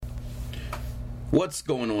What's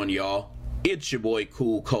going on, y'all? It's your boy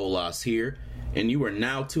Cool Colas here, and you are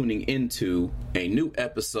now tuning into a new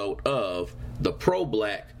episode of the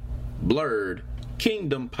Pro-Black Blurred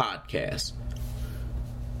Kingdom Podcast.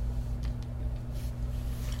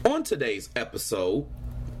 On today's episode,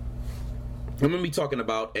 I'm going to be talking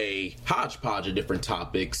about a hodgepodge of different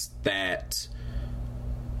topics that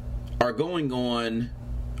are going on,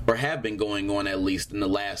 or have been going on at least in the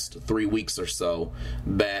last 3 weeks or so,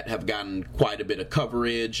 that have gotten quite a bit of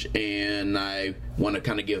coverage, and I want to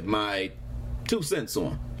kind of give my 2 cents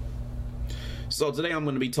on. So today I'm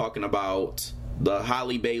going to be talking about the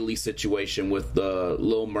Halle Bailey situation with the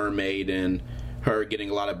Little Mermaid and her getting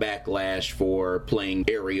a lot of backlash for playing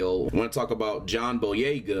Ariel. I want to talk about John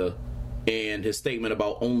Boyega and his statement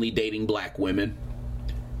about only dating black women.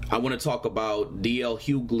 I want to talk about D.L.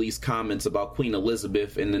 Hughley's comments about Queen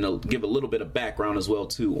Elizabeth, and then I'll give a little bit of background as well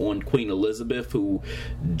too on Queen Elizabeth, who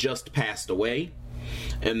just passed away.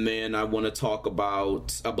 And then I want to talk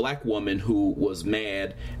about a black woman who was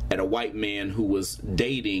mad at a white man who was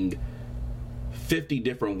dating 50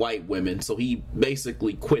 different white women. So he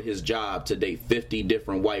basically quit his job to date 50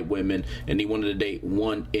 different white women, and he wanted to date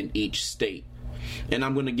one in each state. And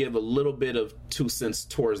I'm going to give a little bit of 2 cents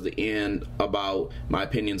towards the end about my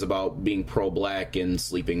opinions about being pro-black and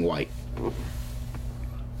sleeping white.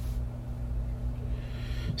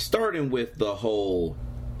 Starting with the whole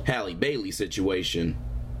Halle Bailey situation,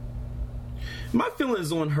 my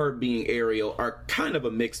feelings on her being Ariel are kind of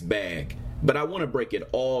a mixed bag, but I want to break it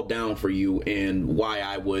all down for you and why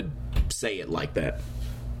I would say it like that.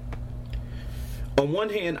 On one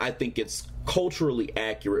hand, I think it's culturally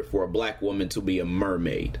accurate for a black woman to be a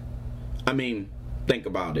mermaid. I mean, think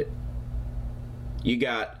about it. You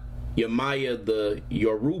got Yemaya, the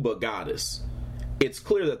Yoruba goddess. It's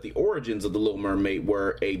clear that the origins of the Little Mermaid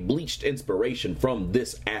were a bleached inspiration from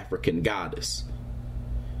this African goddess.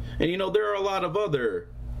 And you know, there are a lot of other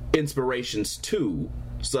inspirations too,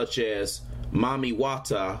 such as Mami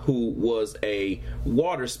Wata, who was a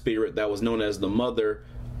water spirit that was known as the mother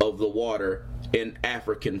of the water in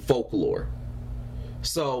African folklore.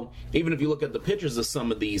 So even if you look at the pictures of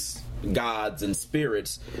some of these gods and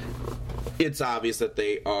spirits, it's obvious that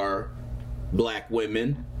they are black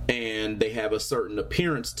women, and they have a certain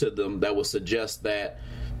appearance to them that would suggest that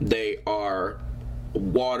they are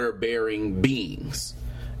water-bearing beings.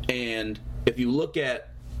 And if you look at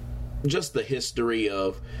just the history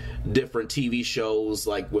of different TV shows,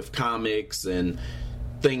 like with comics and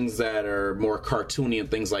things that are more cartoony and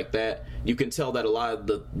things like that, you can tell that a lot of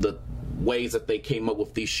the ways that they came up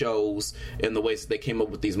with these shows and the ways that they came up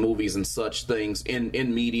with these movies and such things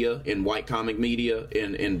in media, in white comic media,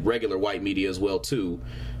 in regular white media as well too,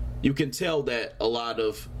 you can tell that a lot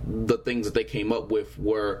of the things that they came up with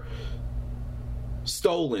were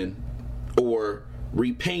stolen or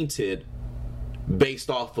repainted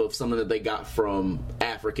based off of something that they got from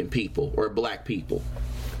African people or black people.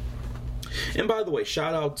 And by the way,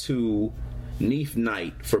 shout out to Neef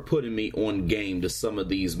Knight for putting me on game to some of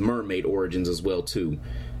these mermaid origins as well too.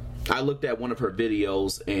 I looked at one of her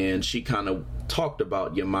videos and she kind of talked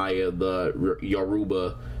about Yemaya, the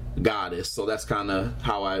Yoruba goddess. So that's kind of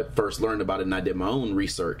how I first learned about it, and I did my own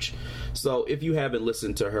research. So if you haven't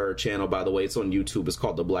listened to her channel, by the way, it's on YouTube. It's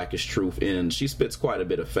called The Blackest Truth, and she spits quite a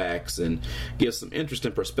bit of facts and gives some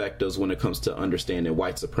interesting perspectives when it comes to understanding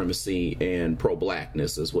white supremacy and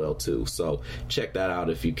pro-blackness as well too. So check that out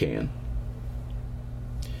if you can.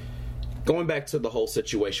 Going back to the whole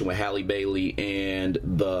situation with Halle Bailey and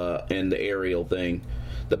the Ariel thing,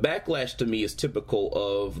 the backlash to me is typical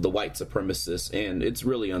of the white supremacists, and it's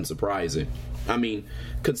really unsurprising. I mean,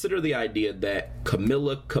 consider the idea that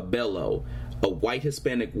Camila Cabello, a white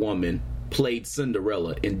Hispanic woman, played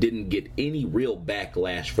Cinderella and didn't get any real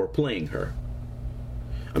backlash for playing her.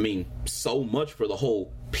 I mean, so much for the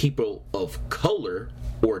whole people of color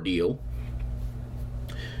ordeal.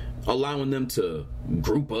 Allowing them to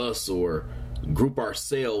group us or group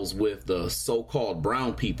ourselves with the so-called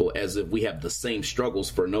brown people as if we have the same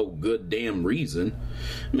struggles for no good damn reason.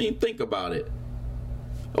 I mean, think about it.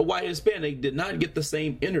 A white Hispanic did not get the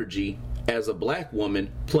same energy as a black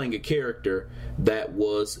woman playing a character that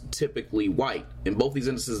was typically white. In both these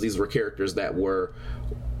instances, these were characters that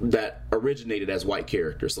originated as white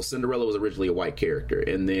characters. So Cinderella was originally a white character,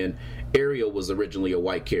 and then Ariel was originally a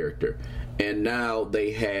white character. And now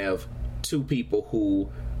they have two people who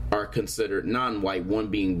are considered non-white, one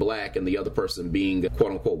being black and the other person being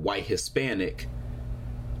quote-unquote white Hispanic.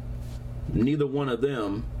 Neither one of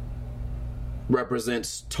them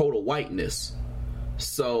represents total whiteness.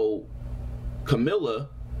 So Camilla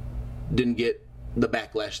didn't get the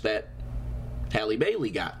backlash that Halle Bailey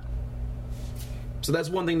got. So that's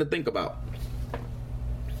one thing to think about.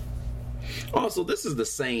 Also, this is the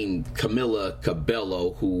same Camila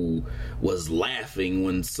Cabello who was laughing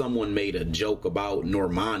when someone made a joke about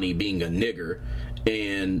Normani being a nigger,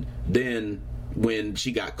 and then when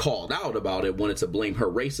she got called out about it, wanted to blame her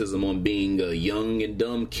racism on being a young and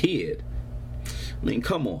dumb kid. I mean,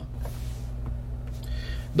 come on.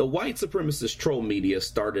 The white supremacist troll media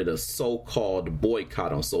started a so-called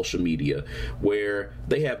boycott on social media where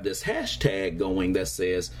they have this hashtag going that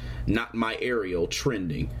says, "Not my Ariel,"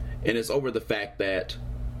 trending. And it's over the fact that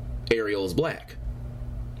Ariel is black.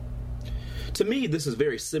 To me, this is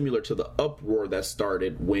very similar to the uproar that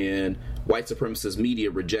started when white supremacist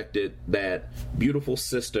media rejected that beautiful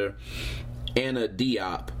sister, Anna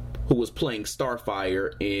Diop, who was playing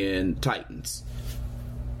Starfire in Titans.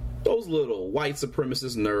 Those little white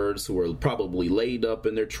supremacist nerds who were probably laid up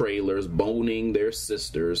in their trailers boning their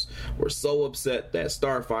sisters were so upset that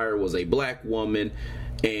Starfire was a black woman,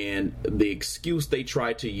 and the excuse they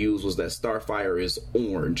tried to use was that Starfire is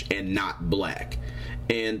orange and not black.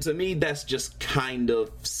 And to me, that's just kind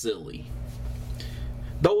of silly.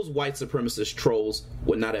 Those white supremacist trolls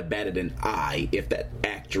would not have batted an eye if that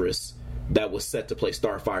actress that was set to play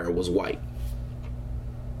Starfire was white.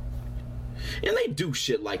 And they do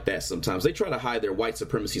shit like that sometimes. They try to hide their white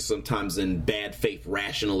supremacy sometimes in bad faith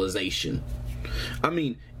rationalization. I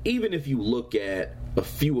mean, even if you look at a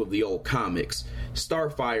few of the old comics,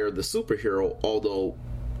 Starfire, the superhero, although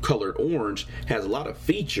colored orange, has a lot of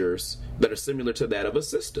features that are similar to that of a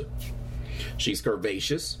sister. She's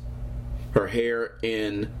curvaceous. Her hair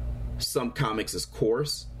in some comics is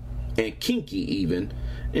coarse and kinky even,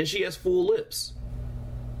 and she has full lips.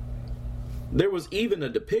 There was even a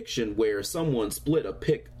depiction where someone split a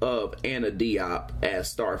pic of Anna Diop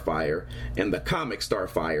as Starfire and the comic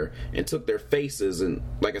Starfire and took their faces and,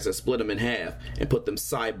 like I said, split them in half and put them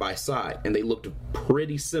side by side, and they looked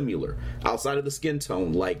pretty similar. Outside of the skin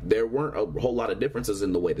tone, like, there weren't a whole lot of differences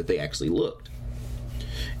in the way that they actually looked.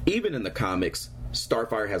 Even in the comics,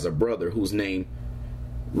 Starfire has a brother who's named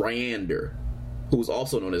Ryander, who's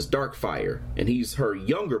also known as Darkfire, and he's her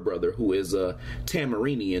younger brother who is a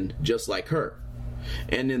Tamarinian just like her.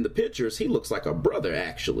 And in the pictures, he looks like a brother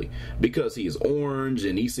actually, because he is orange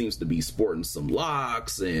and he seems to be sporting some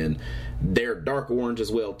locks, and they're dark orange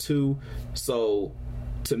as well too. So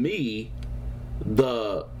to me,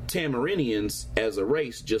 the Tamarinians as a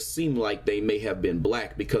race just seem like they may have been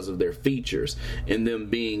black because of their features and them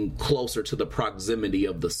being closer to the proximity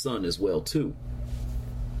of the sun as well too.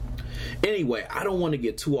 Anyway, I don't want to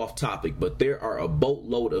get too off topic, but there are a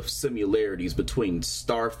boatload of similarities between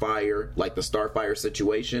Starfire, like the Starfire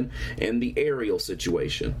situation, and the Ariel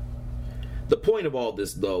situation. The point of all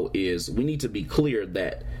this, though, is we need to be clear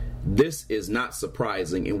that this is not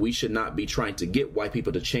surprising, and we should not be trying to get white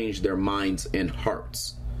people to change their minds and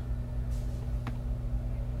hearts.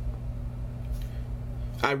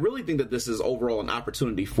 I really think that this is overall an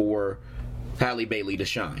opportunity for Halle Bailey to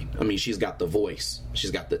shine. I mean, she's got the voice,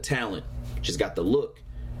 she's got the talent, she's got the look,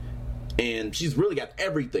 and she's really got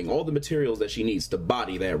everything, all the materials that she needs to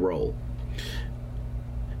body that role.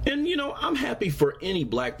 And, you know, I'm happy for any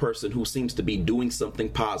black person who seems to be doing something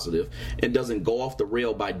positive and doesn't go off the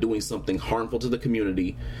rail by doing something harmful to the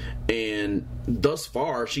community. And thus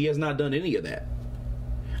far, she has not done any of that.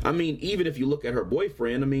 I mean, even if you look at her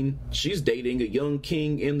boyfriend, I mean, she's dating a young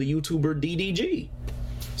king in the YouTuber DDG.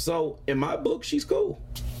 So, in my book, she's cool.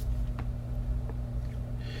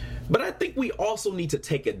 But I think we also need to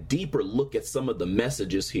take a deeper look at some of the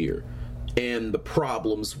messages here and the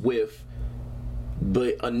problems with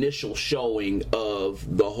the initial showing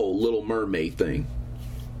of the whole Little Mermaid thing.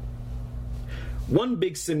 One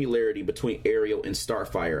big similarity between Ariel and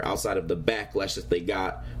Starfire, outside of the backlash that they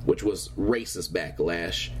got, which was racist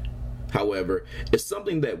backlash, however, is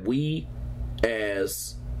something that we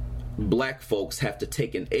as black folks have to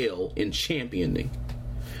take an L in championing.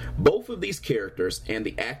 Both of these characters and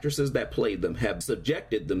the actresses that played them have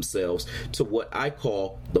subjected themselves to what I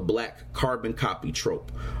call the black carbon copy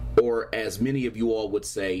trope, or as many of you all would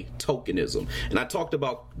say, tokenism. And I talked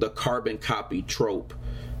about the carbon copy trope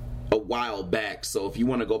a while back, so if you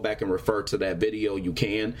want to go back and refer to that video, you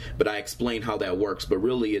can, but I explain how that works. But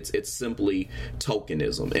really, it's simply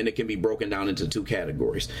tokenism, and it can be broken down into two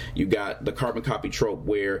categories. You got the carbon copy trope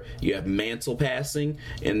where you have mantle passing,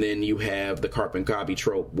 and then you have the carbon copy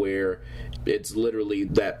trope where it's literally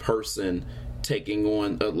that person taking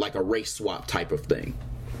on like a race swap type of thing.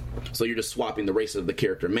 So you're just swapping the race of the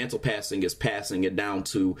character. Mantle passing is passing it down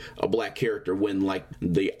to a black character when, like,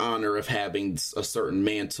 the honor of having a certain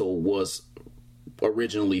mantle was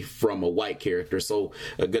originally from a white character. So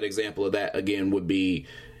a good example of that, again, would be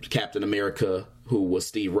Captain America, who was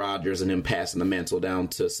Steve Rogers, and him passing the mantle down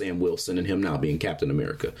to Sam Wilson and him now being Captain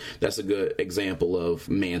America. That's a good example of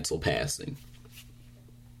mantle passing.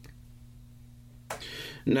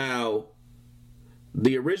 Now,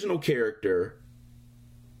 the original character,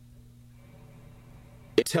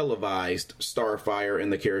 televised Starfire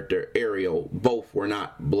and the character Ariel, both were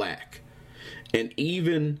not black. And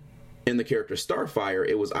even in the character Starfire,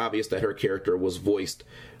 it was obvious that her character was voiced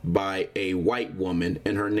by a white woman,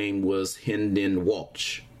 and her name was Hendon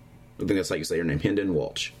Walsh. I think that's how you say her name, Hendon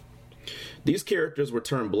Walsh. These characters were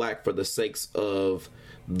turned black for the sakes of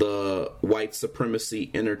the white supremacy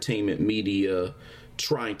entertainment media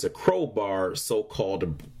trying to crowbar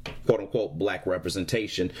so-called quote-unquote black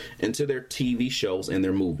representation into their TV shows and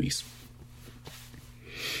their movies.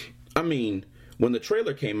 I mean, when the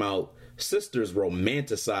trailer came out, sisters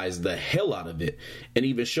romanticized the hell out of it and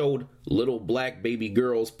even showed little black baby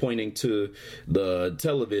girls pointing to the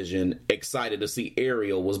television excited to see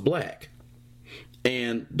Ariel was black.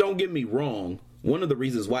 And don't get me wrong, one of the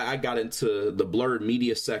reasons why I got into the blurred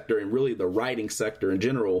media sector and really the writing sector in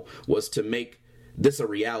general was to make this a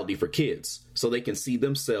reality for kids so they can see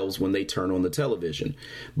themselves when they turn on the television.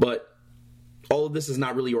 But all of this is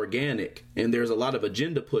not really organic, and there's a lot of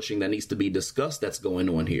agenda pushing that needs to be discussed that's going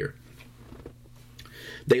on here.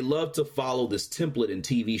 They love to follow this template in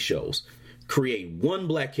TV shows. Create one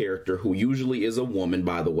black character, who usually is a woman,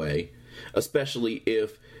 by the way, especially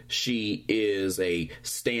if she is a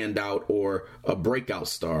standout or a breakout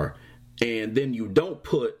star, and then you don't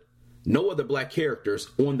put no other black characters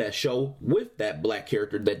on that show with that black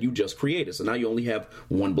character that you just created. So now you only have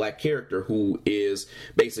one black character who is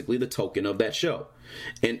basically the token of that show.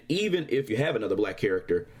 And even if you have another black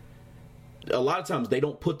character, a lot of times they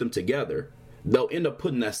don't put them together. They'll end up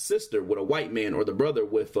putting that sister with a white man or the brother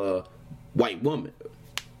with a white woman.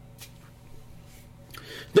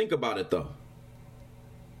 Think about it, though.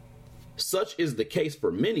 Such is the case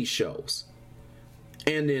for many shows.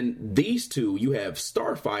 And in these two, you have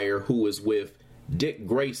Starfire, who is with Dick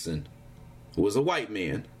Grayson, who is a white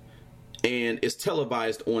man, and is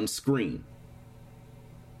televised on screen.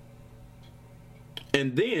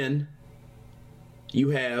 And then you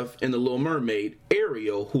have, in The Little Mermaid,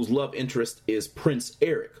 Ariel, whose love interest is Prince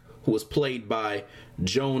Eric, who is played by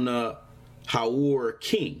Jonah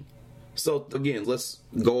Hauer-King. So, again, let's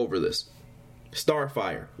go over this.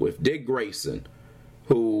 Starfire with Dick Grayson,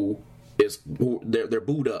 they're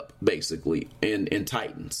booed up, basically, in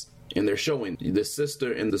Titans. And they're showing this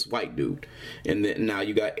sister and this white dude. And then now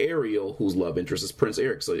you got Ariel, whose love interest is Prince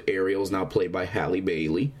Eric. So Ariel is now played by Halle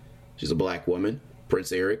Bailey. She's a black woman.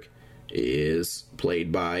 Prince Eric is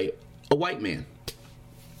played by a white man.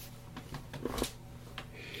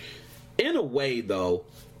 In a way, though,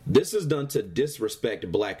 this is done to disrespect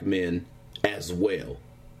black men as well.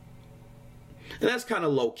 And that's kind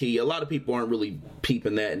of low-key. A lot of people aren't really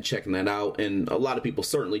peeping that and checking that out. And a lot of people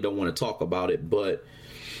certainly don't want to talk about it. But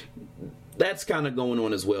that's kind of going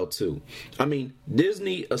on as well, too. I mean,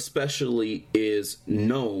 Disney especially is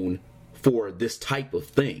known for this type of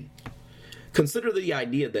thing. Consider the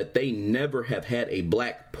idea that they never have had a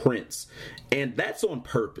black prince. And that's on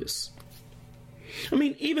purpose. I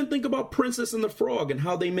mean, even think about Princess and the Frog and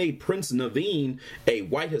how they made Prince Naveen a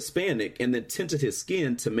white Hispanic and then tinted his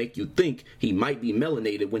skin to make you think he might be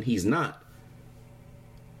melanated when he's not.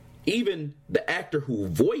 Even the actor who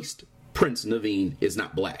voiced Prince Naveen is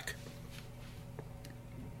not black.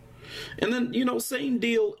 And then, same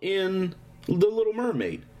deal in The Little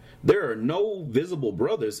Mermaid. There are no visible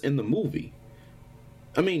brothers in the movie.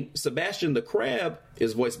 I mean, Sebastian the Crab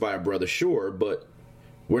is voiced by a brother, sure, but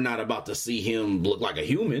we're not about to see him look like a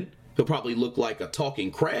human. He'll probably look like a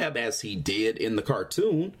talking crab as he did in the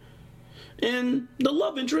cartoon. And the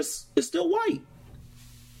love interest is still white.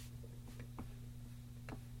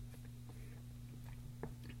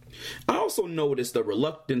 I also noticed the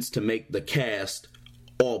reluctance to make the cast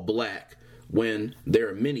all black when there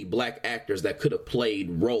are many black actors that could have played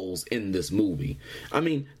roles in this movie. I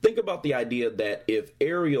mean, think about the idea that if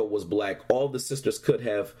Ariel was black, all the sisters could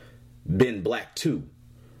have been black too.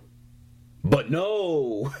 But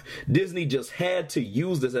no, Disney just had to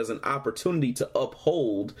use this as an opportunity to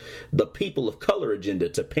uphold the people of color agenda,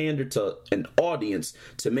 to pander to an audience,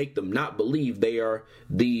 to make them not believe they are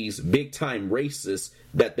these big time racists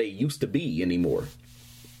that they used to be anymore.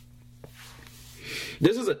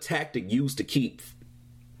 This is a tactic used to keep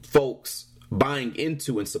folks buying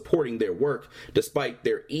into and supporting their work despite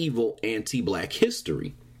their evil anti-black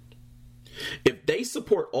history. If they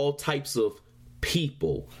support all types of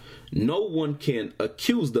people, no one can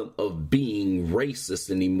accuse them of being racist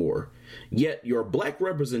anymore. Yet your black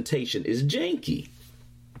representation is janky.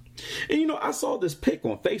 And I saw this pic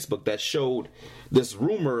on Facebook that showed this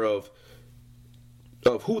rumor of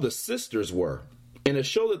who the sisters were. And it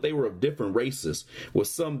showed that they were of different races, with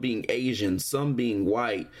some being Asian, some being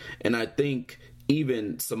white. And I think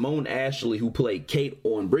even Simone Ashley, who played Kate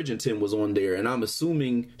on Bridgerton, was on there. And I'm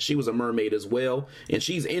assuming she was a mermaid as well. And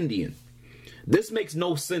she's Indian. This makes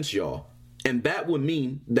no sense, y'all. And that would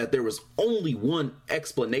mean that there was only one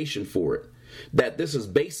explanation for it. That this is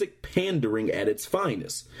basic pandering at its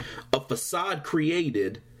finest. A facade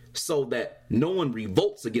created so that no one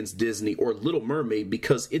revolts against Disney or Little Mermaid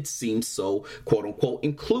because it seems so, quote unquote,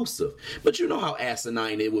 inclusive. But you know how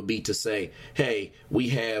asinine it would be to say, hey, we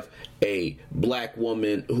have a black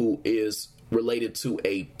woman who is related to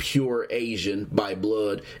a pure Asian by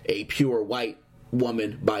blood, a pure white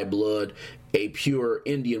woman by blood, a pure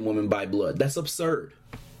Indian woman by blood. That's absurd.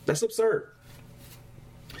 That's absurd.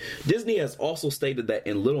 Disney has also stated that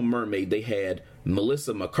in Little Mermaid they had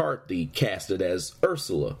Melissa McCarthy casted as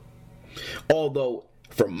Ursula. Although,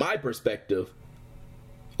 from my perspective,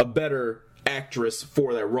 a better actress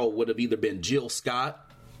for that role would have either been Jill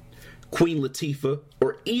Scott, Queen Latifah,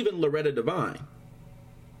 or even Loretta Devine.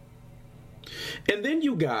 And then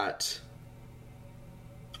you got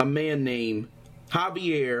a man named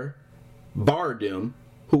Javier Bardem,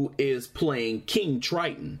 who is playing King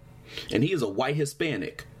Triton. And he is a white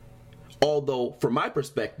Hispanic. Although, from my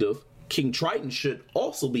perspective, King Triton should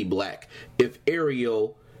also be black if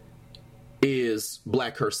Ariel is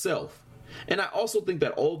black herself. And I also think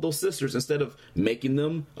that all of those sisters, instead of making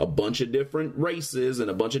them a bunch of different races and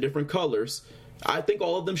a bunch of different colors, I think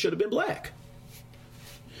all of them should have been black.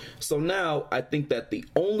 So now I think that the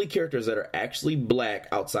only characters that are actually black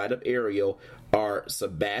outside of Ariel are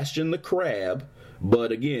Sebastian the Crab.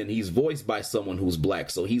 But again, he's voiced by someone who's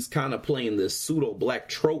black. So he's kind of playing this pseudo-black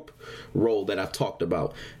trope role that I've talked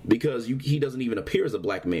about. Because he doesn't even appear as a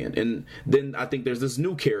black man. And then I think there's this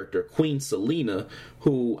new character, Queen Selena,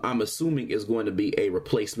 who I'm assuming is going to be a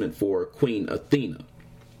replacement for Queen Athena.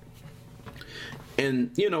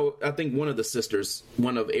 And, I think one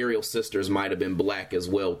of Ariel's sisters might have been black as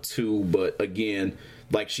well, too. But again,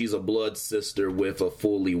 like she's a blood sister with a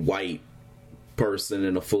fully white person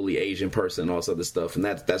and a fully Asian person and all this other stuff. And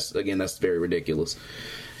that's very ridiculous.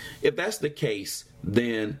 If that's the case,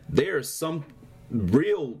 then there's some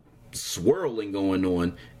real swirling going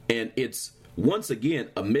on. And it's, once again,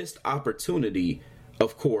 a missed opportunity,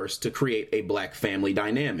 of course, to create a black family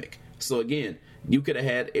dynamic. So again, you could have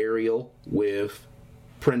had Ariel with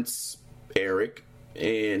Prince Eric,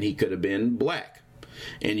 and he could have been black.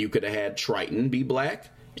 And you could have had Triton be black,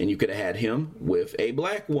 and you could have had him with a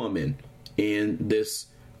black woman in this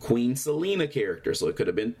Queen Selena character. So it could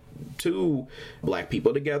have been two black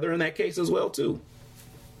people together in that case as well, too.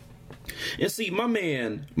 And see, my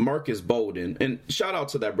man Marcus Bolden, and shout out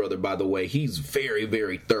to that brother, by the way, he's very,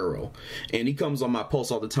 very thorough. And he comes on my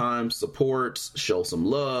posts all the time, supports, shows some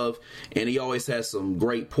love, and he always has some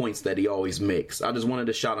great points that he always makes. I just wanted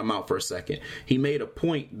to shout him out for a second. He made a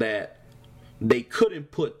point that they couldn't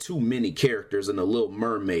put too many characters in The Little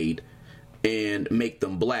Mermaid and make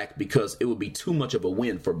them black because it would be too much of a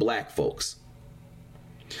win for black folks.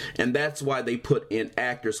 And that's why they put in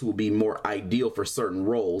actors who would be more ideal for certain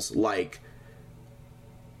roles, like,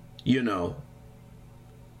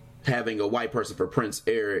 having a white person for Prince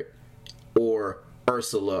Eric or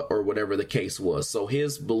Ursula or whatever the case was. So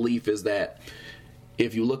his belief is that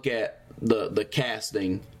if you look at the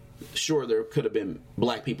casting, sure, there could have been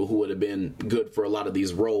black people who would have been good for a lot of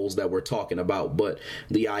these roles that we're talking about. But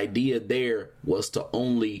the idea there was to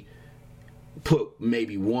only put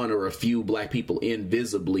maybe one or a few black people in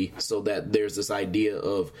visibly so that there's this idea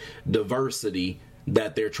of diversity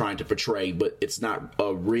that they're trying to portray, but it's not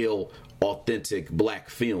a real authentic black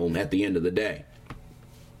film at the end of the day.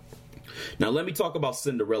 Now let me talk about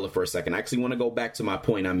Cinderella for a second. I actually want to go back to my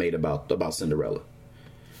point I made about Cinderella.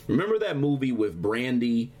 Remember that movie with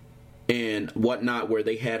Brandy and whatnot where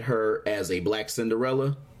they had her as a black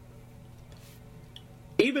Cinderella?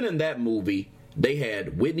 Even in that movie, they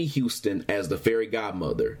had Whitney Houston as the fairy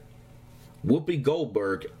godmother, Whoopi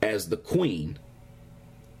Goldberg as the queen,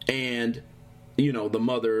 and, the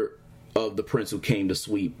mother of the prince who came to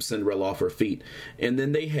sweep Cinderella off her feet. And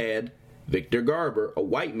then they had Victor Garber, a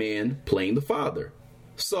white man, playing the father.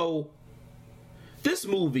 So this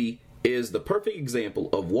movie is the perfect example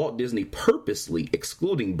of Walt Disney purposely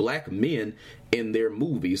excluding black men in their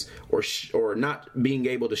movies or not being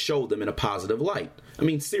able to show them in a positive light. I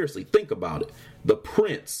mean, seriously, think about it. The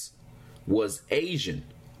prince was Asian,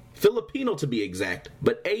 Filipino to be exact,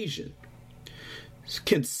 but Asian.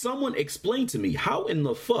 Can someone explain to me how in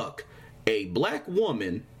the fuck a black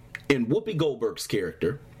woman in Whoopi Goldberg's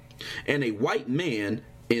character and a white man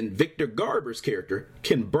in Victor Garber's character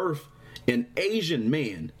can birth an Asian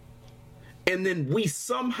man, and then we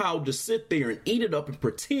somehow just sit there and eat it up and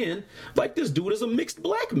pretend like this dude is a mixed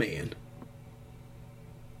black man.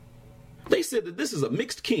 They said that this is a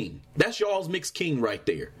mixed king. That's y'all's mixed king right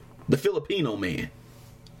there. The Filipino man.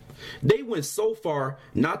 They went so far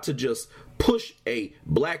not to just push a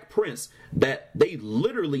black prince that they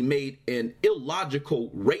literally made an illogical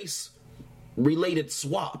race-related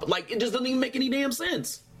swap. Like, it just doesn't even make any damn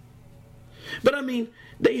sense. But I mean,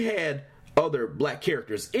 they had other black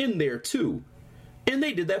characters in there too. And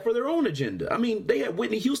they did that for their own agenda. I mean, they had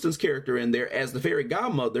Whitney Houston's character in there as the fairy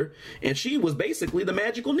godmother, and she was basically the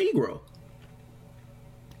magical Negro.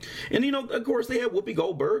 And, you know, of course, they had Whoopi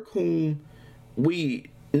Goldberg, whom we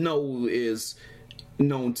know is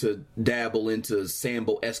known to dabble into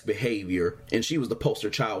Sambo-esque behavior, and she was the poster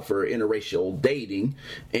child for interracial dating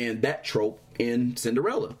and that trope in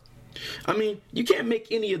Cinderella. I mean, you can't make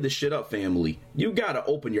any of this shit up, family. You gotta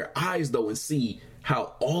open your eyes, though, and see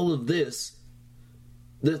how all of this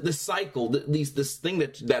cycle, this thing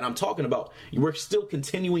that I'm talking about, we're still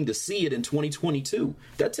continuing to see it in 2022.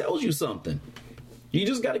 That tells you something. You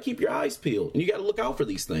just got to keep your eyes peeled, and you got to look out for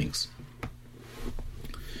these things.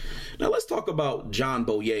 Now let's talk about John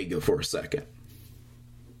Boyega for a second.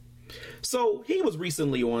 So he was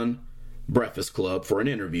recently on Breakfast Club for an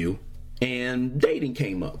interview, and dating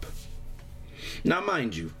came up. Now,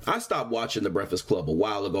 mind you, I stopped watching The Breakfast Club a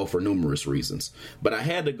while ago for numerous reasons, but I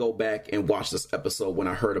had to go back and watch this episode when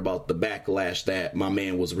I heard about the backlash that my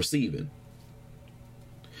man was receiving.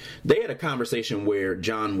 They had a conversation where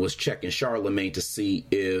John was checking Charlemagne to see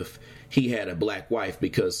if he had a black wife,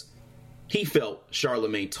 because he felt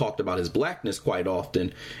Charlemagne talked about his blackness quite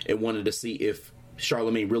often and wanted to see if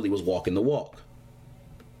Charlemagne really was walking the walk.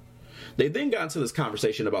 They then got into this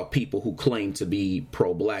conversation about people who claim to be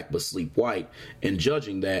pro-black but sleep white and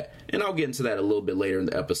judging that, and I'll get into that a little bit later in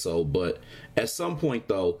the episode. But at some point,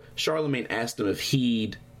 though, Charlemagne asked him if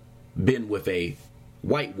he'd been with a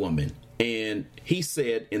white woman, and he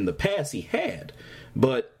said in the past he had,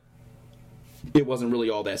 but it wasn't really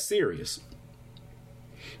all that serious.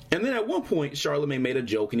 And then at one point, Charlemagne made a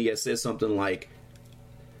joke, and he had said something like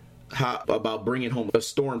about bringing home a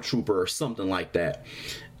stormtrooper or something like that.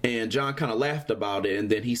 And John kind of laughed about it, and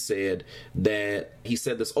then he said that he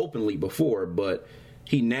said this openly before, but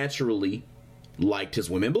he naturally liked his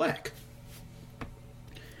women black.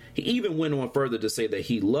 He even went on further to say that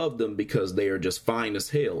he loved them because they are just fine as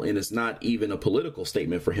hell, and it's not even a political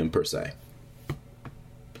statement for him per se.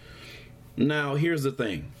 Now, here's the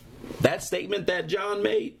thing. That statement that John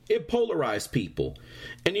made, it polarized people.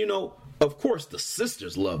 And, you know, of course the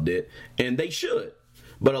sisters loved it, and they should.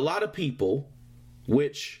 But a lot of people,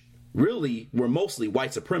 which really were mostly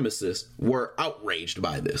white supremacists, were outraged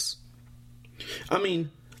by this. I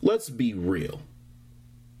mean, let's be real.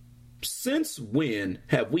 Since when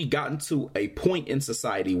have we gotten to a point in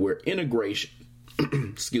society where integration,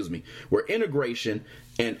 where integration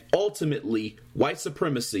and ultimately white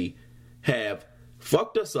supremacy have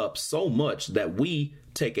fucked us up so much that we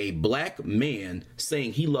take a black man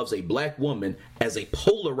saying he loves a black woman as a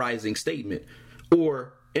polarizing statement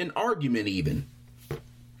or an argument even?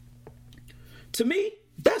 To me,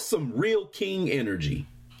 that's some real king energy.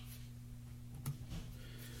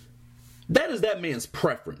 That is that man's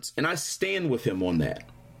preference, and I stand with him on that.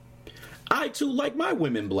 I, too, like my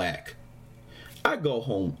women black. I go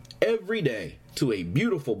home every day to a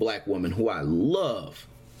beautiful black woman who I love,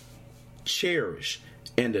 cherish,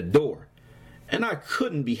 and adore, and I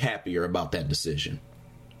couldn't be happier about that decision.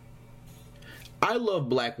 I love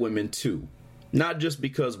black women, too, not just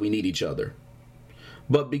because we need each other,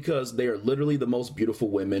 but because they are literally the most beautiful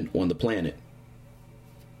women on the planet.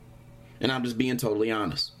 And I'm just being totally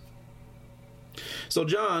honest. So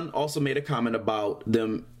John also made a comment about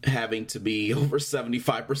them having to be over 75%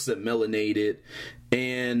 melanated.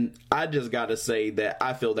 And I just got to say that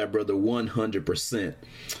I feel that brother 100%.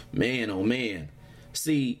 Man, oh man.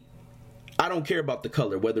 See, I don't care about the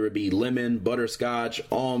color, whether it be lemon, butterscotch,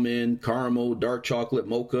 almond, caramel, dark chocolate,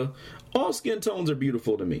 mocha. All skin tones are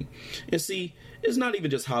beautiful to me. And see, it's not even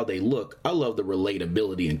just how they look. I love the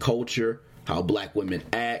relatability and culture, how black women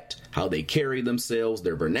act, how they carry themselves,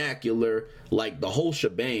 their vernacular, like the whole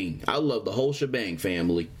shebang. I love the whole shebang,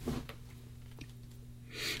 family.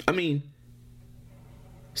 I mean,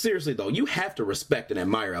 seriously though, you have to respect and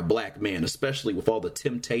admire a black man, especially with all the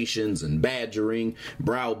temptations and badgering,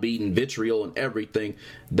 browbeating, vitriol, and everything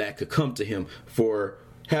that could come to him for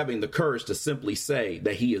having the courage to simply say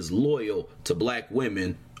that he is loyal to black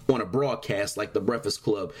women on a broadcast like The Breakfast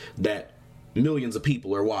Club that millions of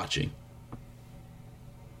people are watching.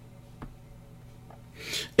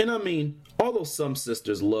 And I mean, although some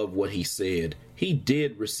sisters love what he said, he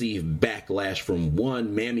did receive backlash from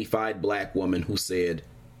one mammified black woman who said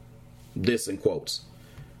this in quotes: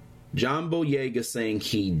 John Boyega saying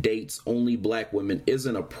he dates only black women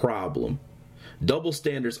isn't a problem. Double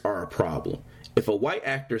standards are a problem. If a white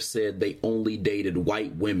actor said they only dated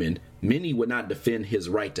white women, many would not defend his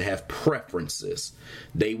right to have preferences.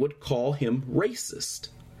 They would call him racist.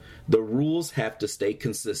 The rules have to stay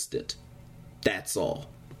consistent. That's all.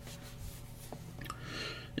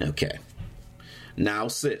 Okay. Now,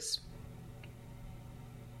 sis,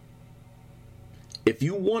 if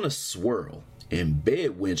you want to swirl and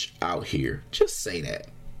bedwench out here, just say that.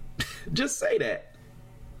 Just say that.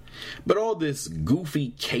 But all this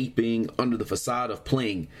goofy caping under the facade of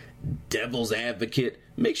playing devil's advocate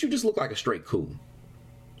makes you just look like a straight coon.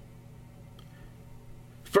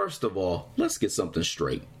 First of all, let's get something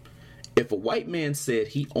straight. If a white man said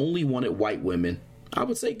he only wanted white women, I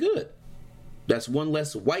would say good. That's one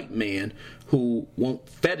less white man who won't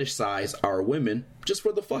fetishize our women just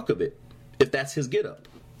for the fuck of it, if that's his getup.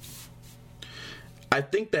 I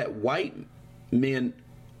think that white men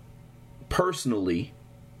personally,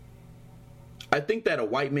 I think that a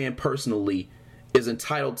white man personally is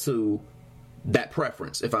entitled to that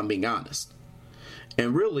preference, if I'm being honest.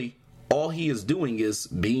 And really, all he is doing is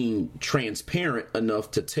being transparent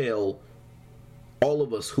enough to tell all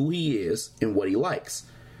of us who he is and what he likes.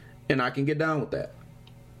 And I can get down with that.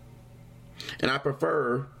 And I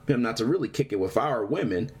prefer him not to really kick it with our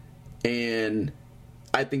women. And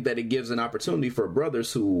I think that it gives an opportunity for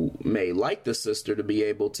brothers who may like the sister to be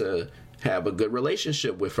able to have a good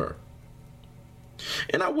relationship with her.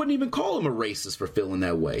 And I wouldn't even call him a racist for feeling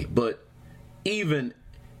that way. But even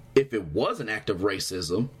if it was an act of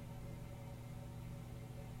racism,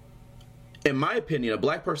 in my opinion, a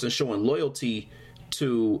black person showing loyalty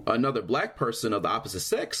to another black person of the opposite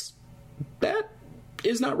sex, that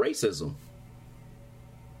is not racism.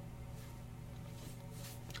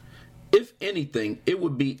 If anything, it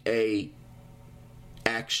would be a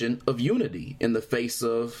action of unity in the face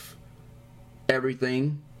of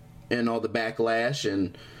everything and all the backlash,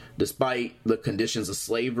 and despite the conditions of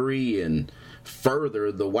slavery and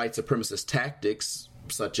further the white supremacist tactics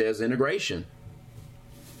such as integration.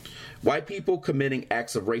 White people committing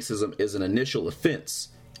acts of racism is an initial offense,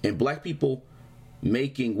 and black people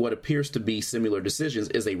making what appears to be similar decisions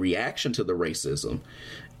is a reaction to the racism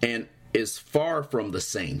and is far from the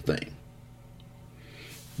same thing.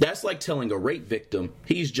 That's like telling a rape victim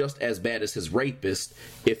he's just as bad as his rapist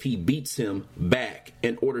if he beats him back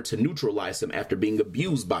in order to neutralize him after being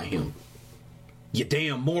abused by him. You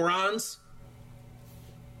damn morons!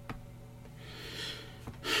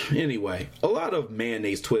 Anyway, a lot of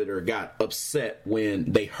mayonnaise Twitter got upset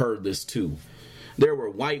when they heard this too. There were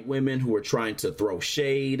white women who were trying to throw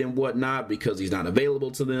shade and whatnot because he's not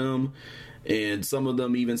available to them. And some of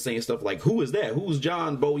them even saying stuff like, who is that? Who's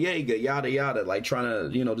John Boyega? Yada, yada. Like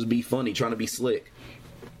trying to, just be funny, trying to be slick.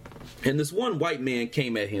 And this one white man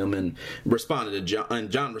came at him and responded to John.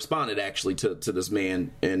 And John responded actually to this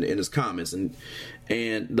man in his comments. And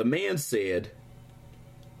the man said,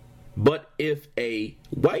 but if a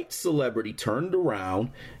white celebrity turned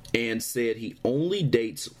around and said he only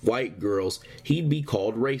dates white girls, he'd be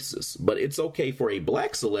called racist. But it's okay for a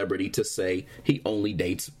black celebrity to say he only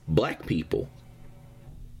dates black people.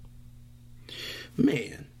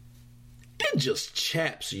 Man, it just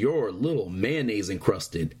chaps your little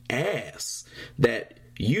mayonnaise-encrusted ass that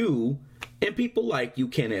you and people like you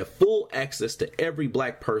can have full access to every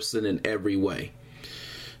black person in every way.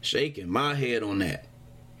 Shaking my head on that.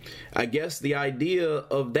 I guess the idea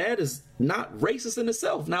of that is not racist in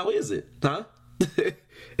itself, now is it? Huh?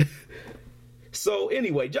 So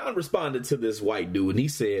anyway, John responded to this white dude and he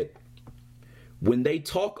said, when they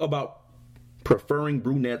talk about preferring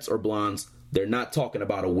brunettes or blondes, they're not talking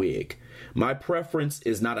about a wig. My preference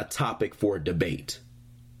is not a topic for debate.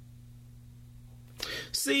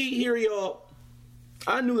 See, here y'all,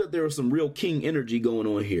 I knew that there was some real king energy going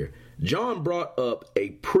on here. John brought up a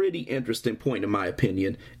pretty interesting point, in my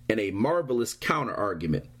opinion, and a marvelous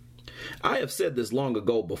counter-argument. I have said this long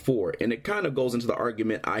ago before, and it kind of goes into the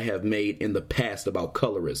argument I have made in the past about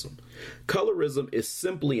colorism. Colorism is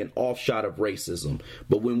simply an offshot of racism,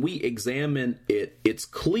 but when we examine it, it's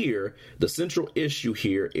clear the central issue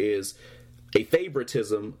here is a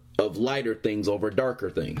favoritism of lighter things over darker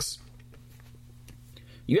things.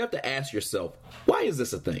 You have to ask yourself, why is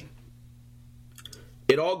this a thing?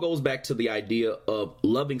 It all goes back to the idea of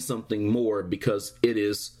loving something more because it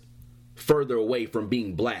is further away from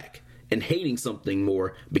being black, and hating something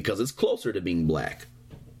more because it's closer to being black.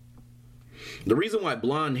 The reason why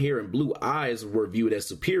blonde hair and blue eyes were viewed as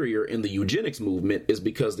superior in the eugenics movement is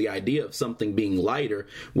because the idea of something being lighter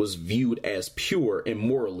was viewed as pure and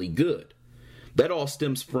morally good. That all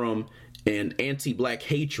stems from an anti-black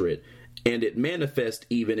hatred, and it manifests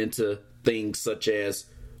even into things such as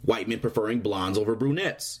white men preferring blondes over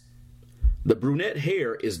brunettes. The brunette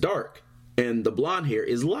hair is dark and the blonde hair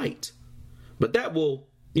is light. But that will,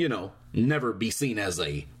 never be seen as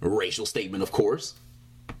a racial statement, of course.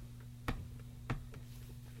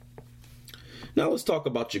 Now let's talk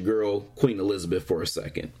about your girl, Queen Elizabeth, for a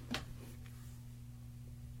second.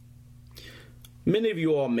 Many of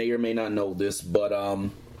you all may or may not know this, but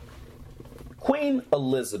Queen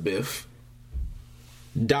Elizabeth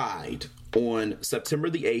died on September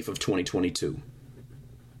the 8th of 2022.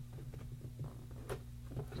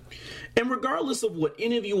 And regardless of what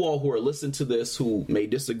any of you all who are listening to this who may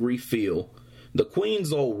disagree feel, the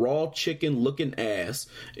Queen's old raw chicken looking ass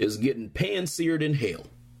is getting pan-seared in hell.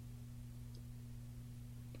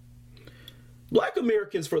 Black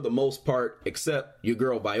Americans, for the most part, except your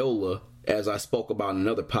girl Viola, as I spoke about in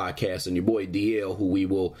another podcast, and your boy DL, who we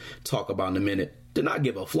will talk about in a minute, did not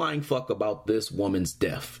give a flying fuck about this woman's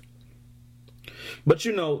death. But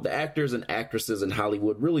the actors and actresses in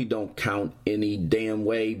Hollywood really don't count any damn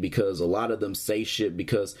way, because a lot of them say shit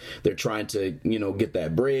because they're trying to, get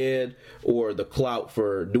that bread or the clout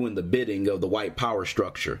for doing the bidding of the white power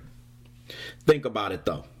structure. Think about it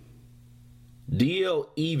though. DL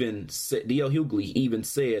Hughley even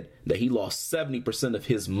said that he lost 70% of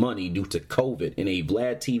his money due to COVID in a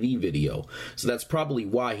Vlad TV video. So that's probably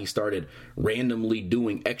why he started randomly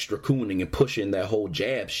doing extra cooning and pushing that whole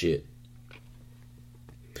jab shit.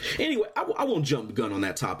 Anyway, I won't jump the gun on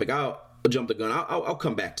that topic. I'll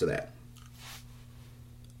come back to that.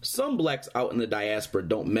 Some blacks out in the diaspora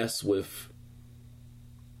don't mess with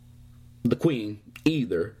the Queen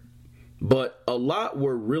either, but a lot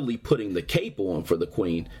were really putting the cape on for the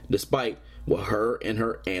Queen, despite what her and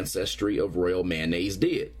her ancestry of royal mayonnaise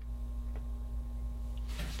did.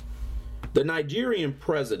 The Nigerian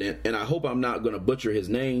president, and I hope I'm not going to butcher his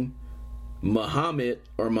name, Mahamuda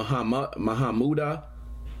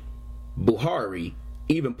Buhari,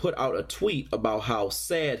 even put out a tweet about how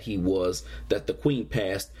sad he was that the Queen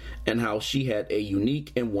passed and how she had a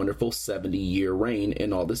unique and wonderful 70-year reign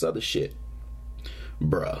and all this other shit.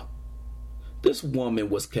 Bruh. This woman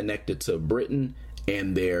was connected to Britain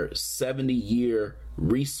and their 70-year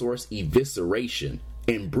resource evisceration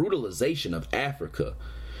and brutalization of Africa,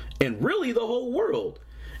 and really the whole world.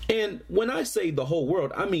 And when I say the whole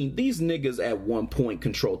world, I mean these niggas at one point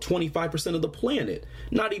controlled 25% of the planet.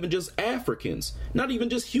 Not even just Africans, not even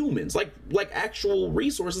just humans, like actual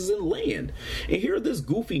resources and land. And here this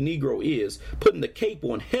goofy Negro is putting the cape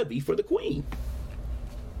on heavy for the Queen.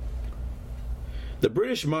 The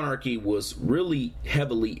British monarchy was really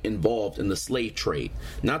heavily involved in the slave trade.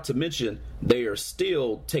 Not to mention, they are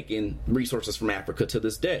still taking resources from Africa to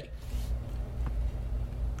this day.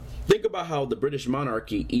 Think about how the British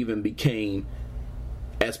monarchy even became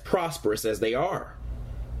as prosperous as they are.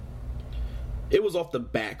 It was off the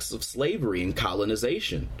backs of slavery and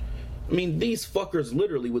colonization. I mean, these fuckers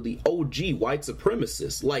literally were the OG white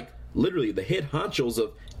supremacists, like literally the head honchos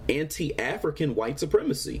of anti-African white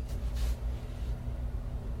supremacy.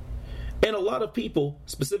 And a lot of people,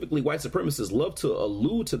 specifically white supremacists, love to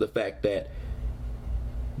allude to the fact that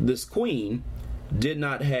this Queen did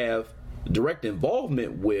not have direct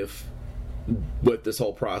involvement with this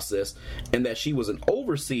whole process, and that she was an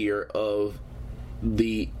overseer of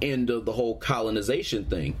the end of the whole colonization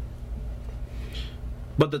thing.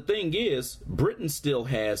 But the thing is, Britain still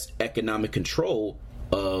has economic control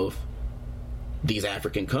of these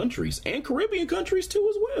African countries and Caribbean countries too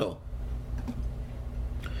as well.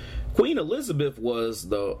 Queen Elizabeth was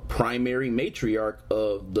the primary matriarch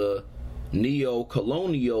of the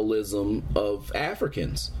neo-colonialism of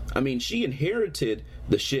Africans. I mean, she inherited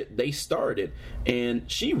the shit they started, and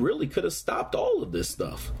she really could have stopped all of this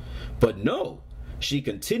stuff. But no, she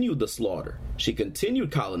continued the slaughter. She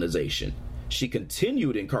continued colonization. She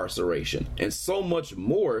continued incarceration, and so much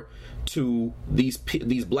more to these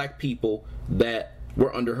black people that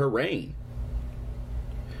were under her reign.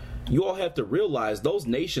 You all have to realize those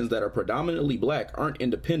nations that are predominantly black aren't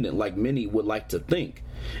independent like many would like to think.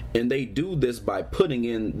 And they do this by putting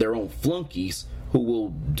in their own flunkies who will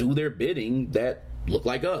do their bidding that look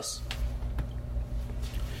like us.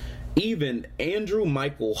 Even Andrew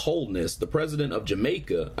Michael Holness, the president of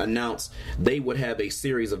Jamaica, announced they would have a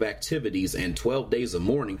series of activities and 12 days of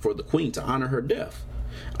mourning for the Queen to honor her death.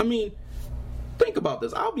 I mean, think about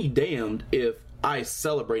this. I'll be damned if I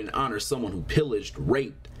celebrate and honor someone who pillaged,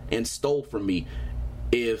 raped, and stole from me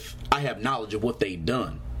if I have knowledge of what they've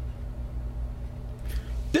done.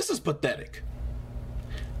 This is pathetic.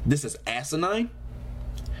 This is asinine.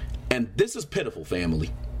 And this is pitiful,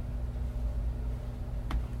 family.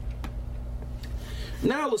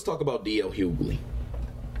 Now let's talk about D.L. Hughley.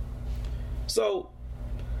 So,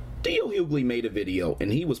 D.L. Hughley made a video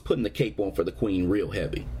and he was putting the cape on for the Queen real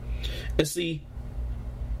heavy. And see,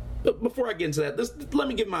 before I get into that, let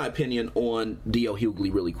me give my opinion on D.L.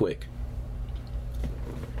 Hughley really quick.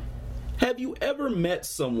 Have you ever met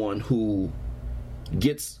someone who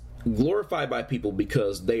gets glorified by people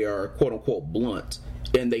because they are quote-unquote blunt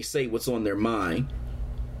and they say what's on their mind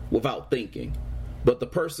without thinking? But the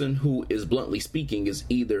person who is bluntly speaking is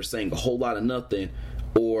either saying a whole lot of nothing,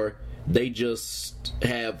 or they just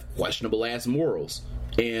have questionable ass morals,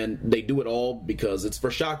 and they do it all because it's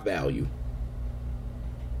for shock value.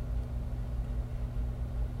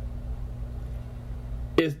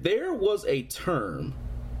 If there was a term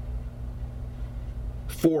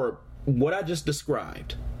for what I just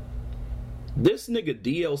described, this nigga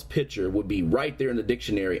DL's picture would be right there in the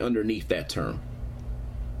dictionary underneath that term.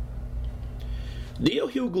 D.L.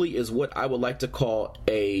 Hughley is what I would like to call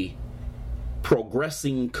a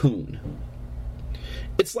progressing coon.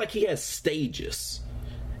 It's like he has stages.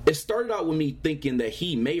 It started out with me thinking that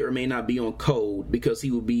he may or may not be on code because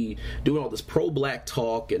he would be doing all this pro-black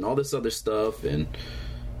talk and all this other stuff, and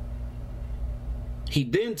he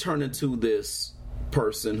then turned into this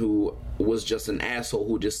person who was just an asshole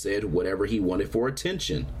who just said whatever he wanted for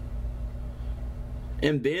attention.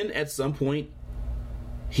 And then at some point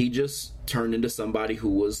he just turned into somebody who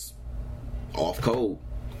was off code,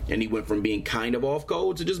 and he went from being kind of off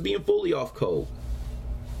code to just being fully off code.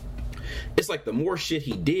 It's like the more shit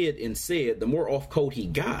he did and said, the more off code he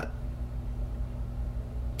got.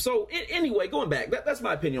 So anyway, going back, that's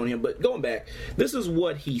my opinion on him, but going back, this is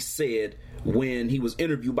what he said when he was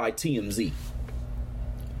interviewed by TMZ.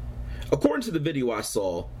 According to the video I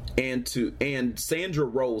saw, and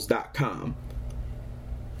SandraRose.com,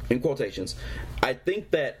 in quotations, I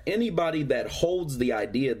think that anybody that holds the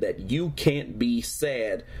idea that you can't be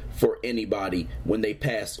sad for anybody when they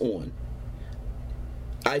pass on,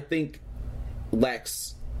 I think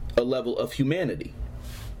lacks a level of humanity.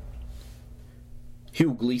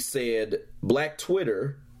 Hughley said Black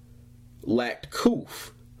Twitter lacked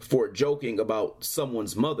coof for joking about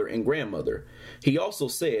someone's mother and grandmother. He also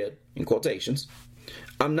said, in quotations,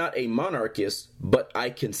 I'm not a monarchist, but I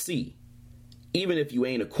can see, even if you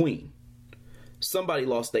ain't a queen. Somebody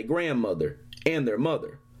lost their grandmother and their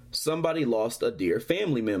mother. Somebody lost a dear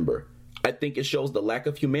family member. I think it shows the lack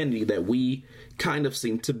of humanity that we kind of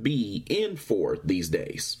seem to be in for these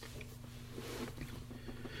days.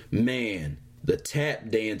 Man, the tap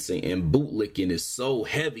dancing and bootlicking is so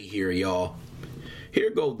heavy here, y'all. Here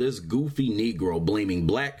go this goofy Negro blaming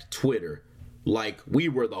Black Twitter like we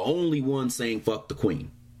were the only ones saying fuck the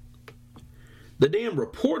Queen. The damn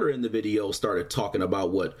reporter in the video started talking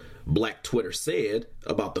about what Black Twitter said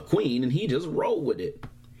about the Queen, and he just rolled with it.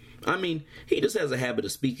 I mean, he just has a habit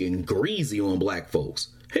of speaking greasy on black folks.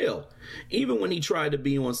 Hell, even when he tried to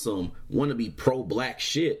be on some wannabe pro-black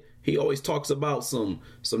shit, he always talks about some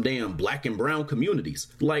damn black and brown communities.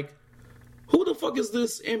 Like, who the fuck is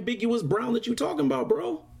this ambiguous brown that you talking about,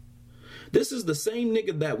 bro? This is the same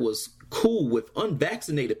nigga that was cool with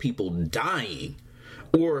unvaccinated people dying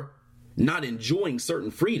or not enjoying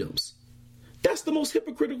certain freedoms. That's the most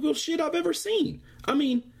hypocritical shit I've ever seen. I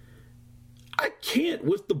mean, I can't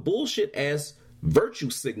with the bullshit ass virtue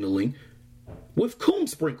signaling with coon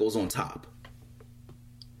sprinkles on top.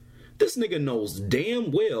 This nigga knows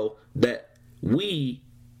damn well that he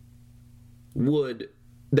would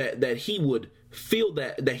feel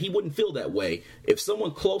that he wouldn't feel that way if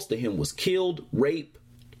someone close to him was killed, raped,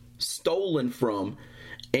 stolen from,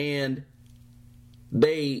 and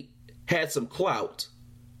they had some clout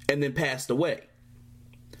and then passed away.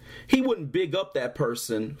 He wouldn't big up that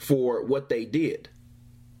person for what they did.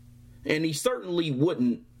 And he certainly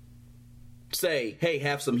wouldn't say, hey,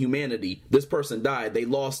 have some humanity. This person died. They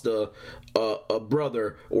lost a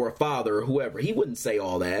brother or a father or whoever. He wouldn't say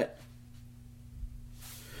all that.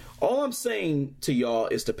 All I'm saying to y'all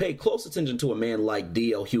is to pay close attention to a man like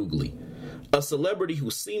D.L. Hughley, a celebrity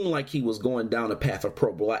who seemed like he was going down a path of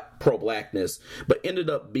pro-blackness, but ended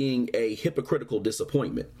up being a hypocritical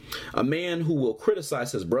disappointment. A man who will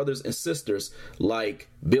criticize his brothers and sisters like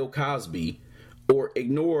Bill Cosby, or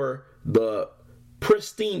ignore the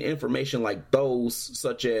pristine information like those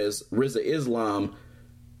such as Rizza Islam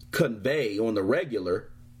convey on the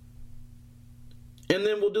regular, and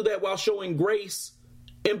then we'll do that while showing grace,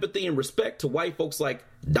 empathy, and respect to white folks like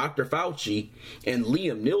Dr. Fauci and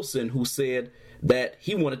Liam Neeson, who said that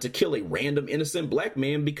he wanted to kill a random innocent black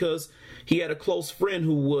man because he had a close friend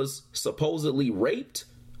who was supposedly raped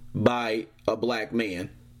by a black man.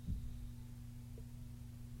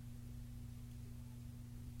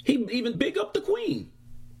 He even big up the queen.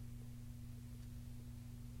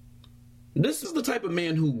 This is the type of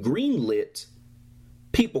man who greenlit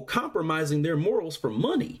people compromising their morals for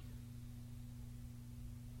money.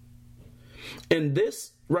 And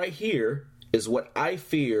this right here is what I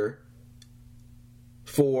fear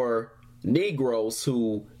for Negroes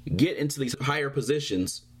who get into these higher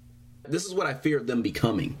positions. This is what I fear them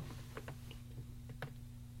becoming.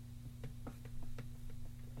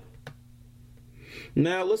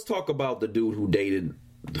 Now, let's talk about the dude who dated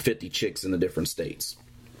the 50 chicks in the different states.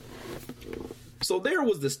 So there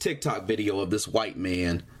was this TikTok video of this white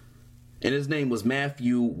man, and his name was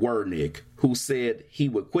Matthew Wernick, who said he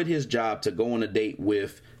would quit his job to go on a date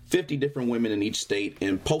with 50 different women in each state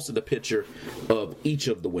and posted a picture of each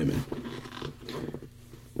of the women.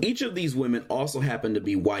 Each of these women also happened to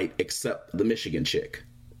be white except the Michigan chick.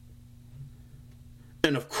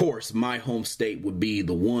 And of course, my home state would be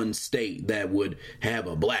the one state that would have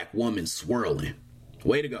a black woman swirling.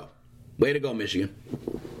 Way to go. Way to go, Michigan.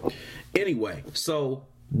 Anyway, so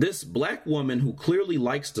this black woman who clearly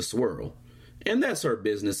likes to swirl, and that's her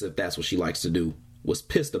business if that's what she likes to do, was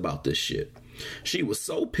pissed about this shit. She was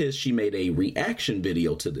so pissed she made a reaction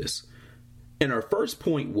video to this. And her first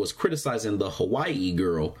point was criticizing the Hawaii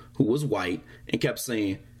girl who was white and kept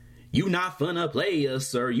saying, "You not finna play us,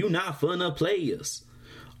 sir. You not finna play us."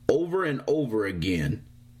 Over and over again,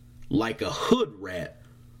 like a hood rat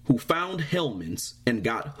who found Hellman's and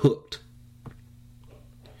got hooked.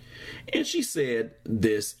 And she said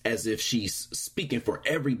this as if she's speaking for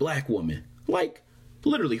every black woman. Like,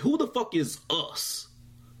 literally, who the fuck is us?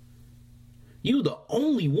 You the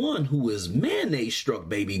only one who is mayonnaise struck,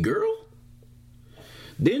 baby girl.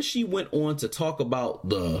 Then she went on to talk about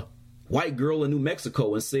the white girl in New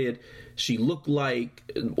Mexico and said she looked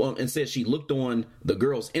she looked on the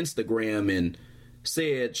girl's Instagram and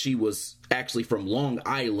said she was actually from Long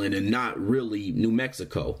Island and not really New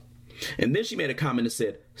Mexico. And then she made a comment and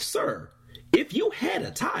said, "Sir, if you had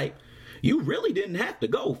a type, you really didn't have to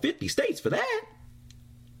go 50 states for that."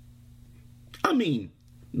 I mean,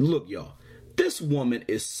 look, y'all, this woman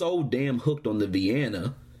is so damn hooked on the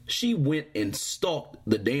Vienna, she went and stalked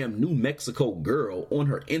the damn New Mexico girl on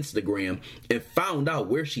her Instagram and found out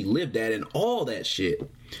where she lived at and all that shit.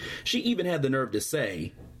 She even had the nerve to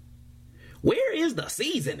say, "Where is the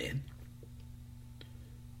seasoning?"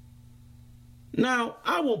 Now,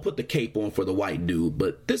 I won't put the cape on for the white dude,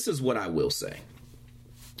 but this is what I will say.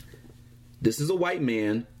 This is a white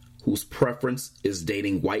man whose preference is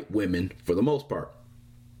dating white women for the most part.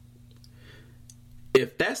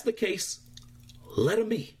 If that's the case, let him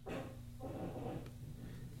be.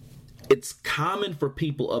 It's common for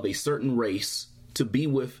people of a certain race to be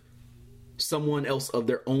with someone else of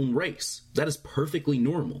their own race. That is perfectly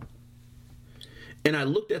normal. And I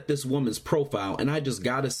looked at this woman's profile and I just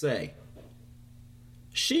gotta say,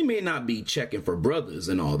 she may not be checking for brothers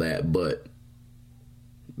and all that, but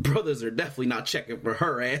brothers are definitely not checking for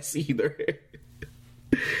her ass either.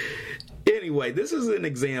 Anyway, this is an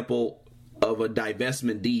example of a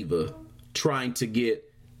divestment diva trying to get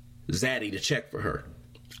Zaddy to check for her.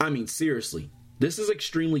 I mean, seriously, this is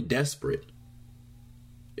extremely desperate.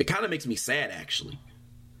 It kind of makes me sad, actually.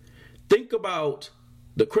 Think about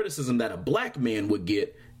the criticism that a black man would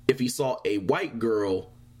get if he saw a white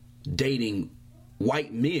girl dating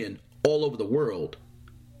white men all over the world,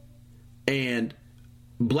 and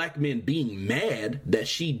black men being mad that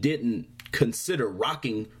she didn't consider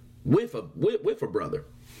rocking with a brother.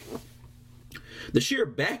 The sheer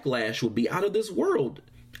backlash would be out of this world,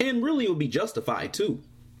 and really it would be justified too.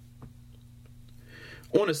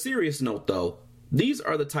 On a serious note though, these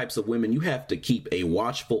are the types of women you have to keep a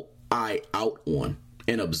watchful eye out on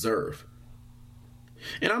and observe.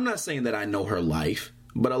 And I'm not saying that I know her life,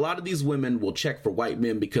 but a lot of these women will check for white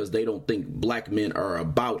men because they don't think black men are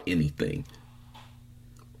about anything.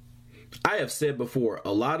 I have said before,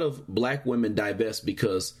 a lot of black women divest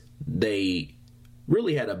because they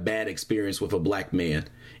really had a bad experience with a black man.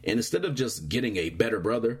 And instead of just getting a better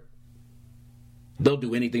brother, they'll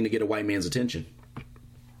do anything to get a white man's attention.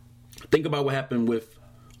 Think about what happened with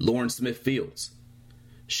Lauren Smith Fields.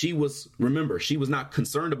 She was not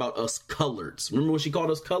concerned about us coloreds. Remember what she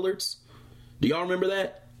called us coloreds? Do y'all remember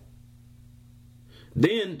that?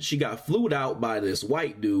 Then she got flued out by this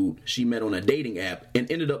white dude she met on a dating app and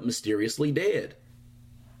ended up mysteriously dead.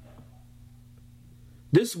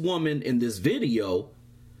 This woman in this video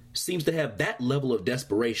seems to have that level of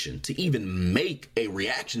desperation to even make a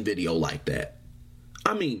reaction video like that.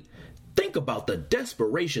 I mean, think about the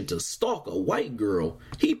desperation to stalk a white girl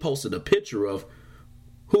he posted a picture of,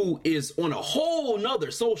 who is on a whole nother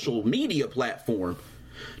social media platform,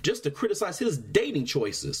 just to criticize his dating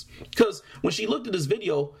choices. Because when she looked at this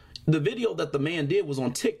video, the video that the man did was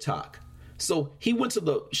on TikTok. So she went to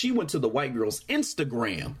the white girl's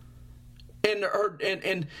Instagram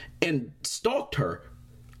and stalked her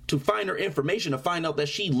to find her information, to find out that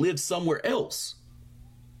she lived somewhere else.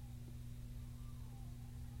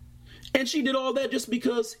 And she did all that just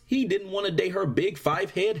because he didn't want to date her big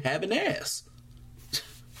 5-head having ass.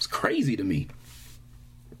 It's crazy to me.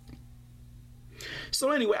 So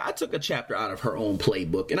anyway, I took a chapter out of her own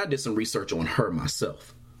playbook and I did some research on her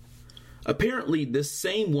myself. Apparently, this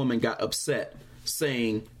same woman got upset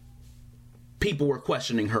saying people were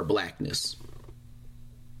questioning her blackness.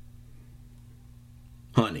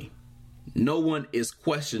 Honey, no one is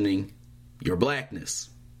questioning your blackness.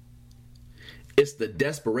 It's the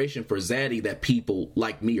desperation for zaddy that people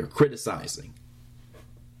like me are criticizing.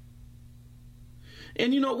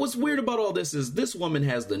 And you know, what's weird about all this is this woman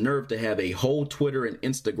has the nerve to have a whole Twitter and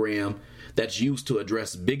Instagram that's used to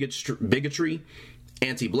address bigotry,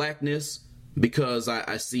 anti-blackness, because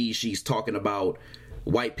I see she's talking about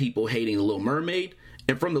white people hating the Little Mermaid.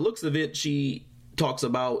 And from the looks of it, she talks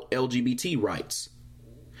about LGBT rights.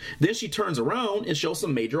 Then she turns around and shows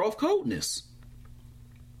some major off-codeness.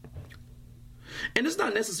 And it's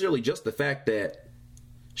not necessarily just the fact that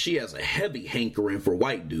she has a heavy hankering for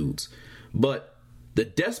white dudes, but the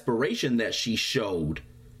desperation that she showed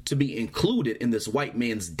to be included in this white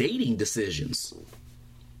man's dating decisions.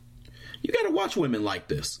 You got to watch women like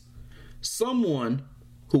this. Someone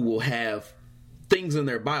who will have things in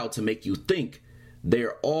their bio to make you think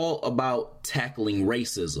they're all about tackling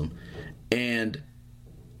racism. And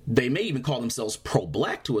they may even call themselves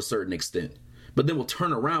pro-black to a certain extent, but then will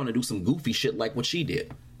turn around and do some goofy shit like what she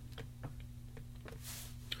did.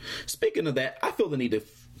 Speaking of that, I feel the need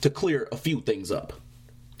to clear a few things up.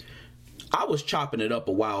 I was chopping it up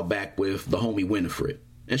a while back with the homie Winifred.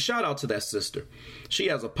 And shout out to that sister. She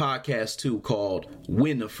has a podcast too called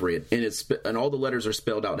Winifred, and all the letters are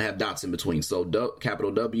spelled out and have dots in between. So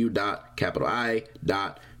capital W dot capital I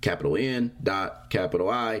dot capital N dot capital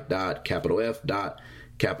I dot capital F dot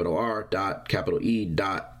capital R dot capital E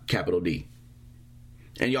dot capital D.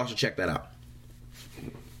 And y'all should check that out.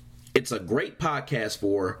 It's a great podcast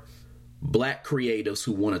for black creatives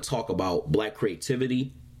who want to talk about black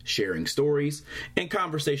creativity, sharing stories, and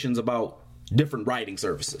conversations about different writing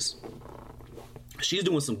services. She's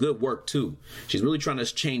doing some good work too. She's really trying to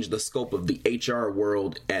change the scope of the HR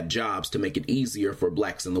world at jobs to make it easier for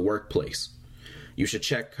blacks in the workplace. You should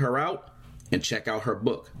check her out and check out her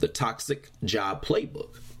book, The Toxic Job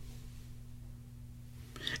Playbook.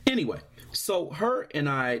 Anyway, so her and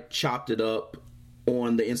I chopped it up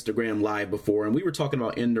on the Instagram live before, and we were talking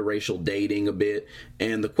about interracial dating a bit,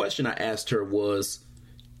 and the question I asked her was,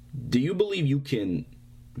 do you believe you can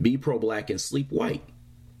be pro-black and sleep white?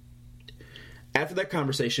 After that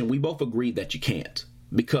conversation, we both agreed that you can't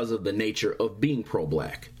because of the nature of being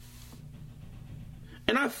pro-black.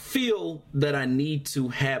 And I feel that I need to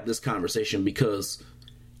have this conversation because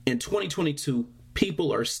in 2022,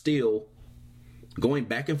 people are still going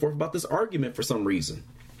back and forth about this argument for some reason.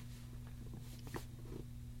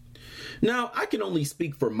 Now, I can only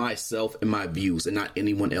speak for myself and my views and not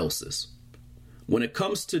anyone else's. When it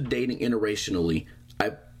comes to dating interracially,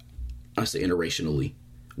 I say interracially.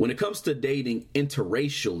 When it comes to dating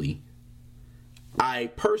interracially,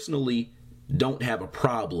 I personally don't have a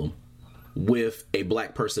problem with a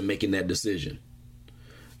black person making that decision.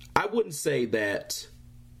 I wouldn't say that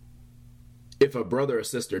if a brother or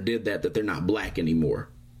sister did that they're not black anymore.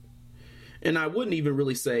 And I wouldn't even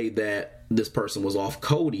really say that this person was off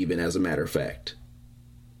code, even, as a matter of fact.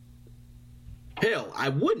 Hell, I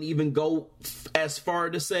wouldn't even go as far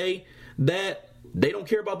to say that they don't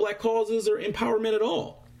care about black causes or empowerment at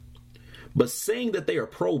all. But saying that they are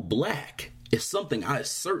pro-black is something I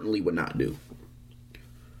certainly would not do.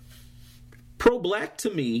 Pro-black to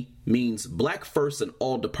me means black first in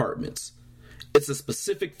all departments. It's a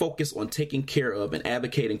specific focus on taking care of and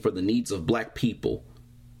advocating for the needs of black people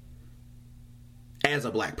as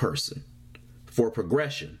a black person, for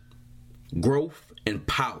progression, growth, and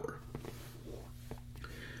power.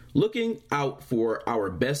 Looking out for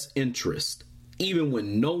our best interest, even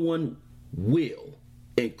when no one will,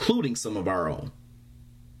 including some of our own.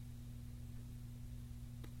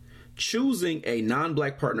 Choosing a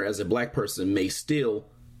non-black partner as a black person may still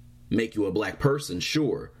make you a black person,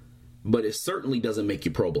 sure, but it certainly doesn't make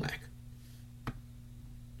you pro-black.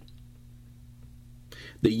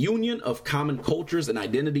 The union of common cultures and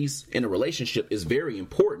identities in a relationship is very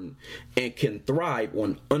important and can thrive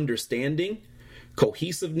on understanding,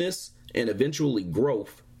 cohesiveness, and eventually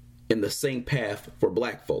growth in the same path for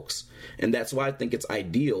black folks. And that's why I think it's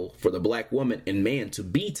ideal for the black woman and man to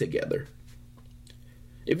be together.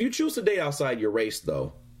 If you choose to date outside your race,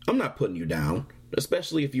 though, I'm not putting you down,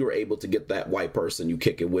 especially if you were able to get that white person you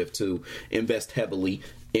kick it with to invest heavily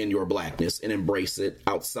in your blackness and embrace it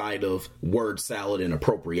outside of word salad and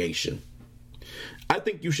appropriation. I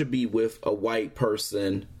think you should be with a white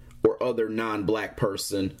person or other non-black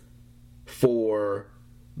person for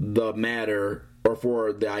the matter or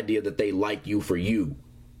for the idea that they like you for you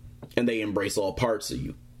and they embrace all parts of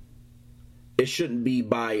you. It shouldn't be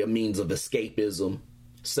by a means of escapism,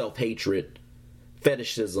 self-hatred,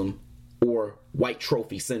 fetishism, or white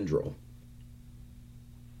trophy syndrome.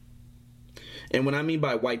 And when I mean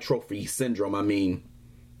by white trophy syndrome, I mean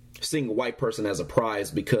seeing a white person as a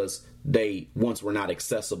prize because they once were not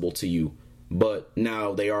accessible to you, but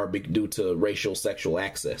now they are due to racial sexual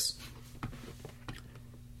access.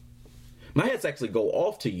 My heads actually go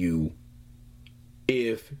off to you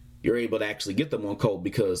if you're able to actually get them on code,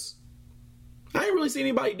 because I ain't really seen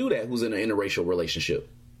anybody do that who's in an interracial relationship.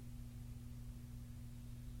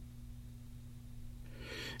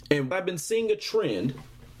 And I've been seeing a trend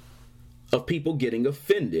of people getting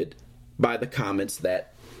offended by the comments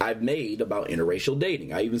that I've made about interracial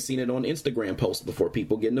dating. I even seen it on Instagram posts before,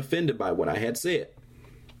 people getting offended by what I had said.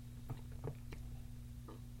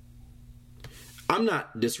 I'm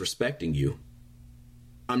not disrespecting you.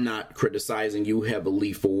 I'm not criticizing you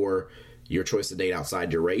heavily for your choice to date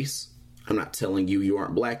outside your race. I'm not telling you you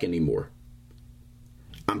aren't black anymore.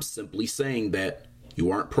 I'm simply saying that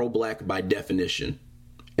you aren't pro-black by definition,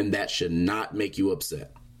 and that should not make you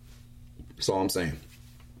upset. That's all I'm saying.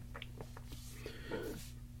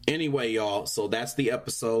 Anyway, y'all, so that's the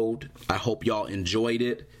episode. I hope y'all enjoyed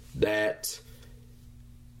it. That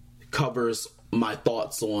covers my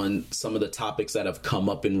thoughts on some of the topics that have come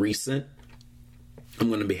up in recent. I'm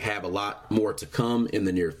going to have a lot more to come in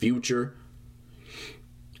the near future.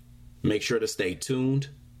 Make sure to stay tuned.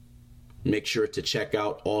 Make sure to check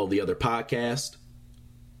out all the other podcasts.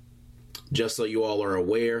 Just so you all are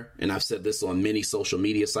aware, and I've said this on many social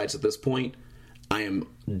media sites at this point, I am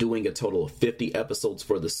doing a total of 50 episodes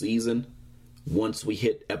for the season. Once we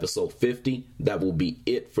hit episode 50, that will be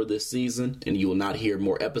it for this season, and you will not hear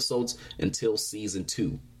more episodes until season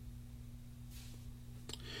 2.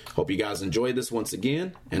 Hope you guys enjoyed this once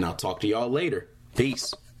again, and I'll talk to y'all later.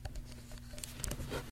 Peace.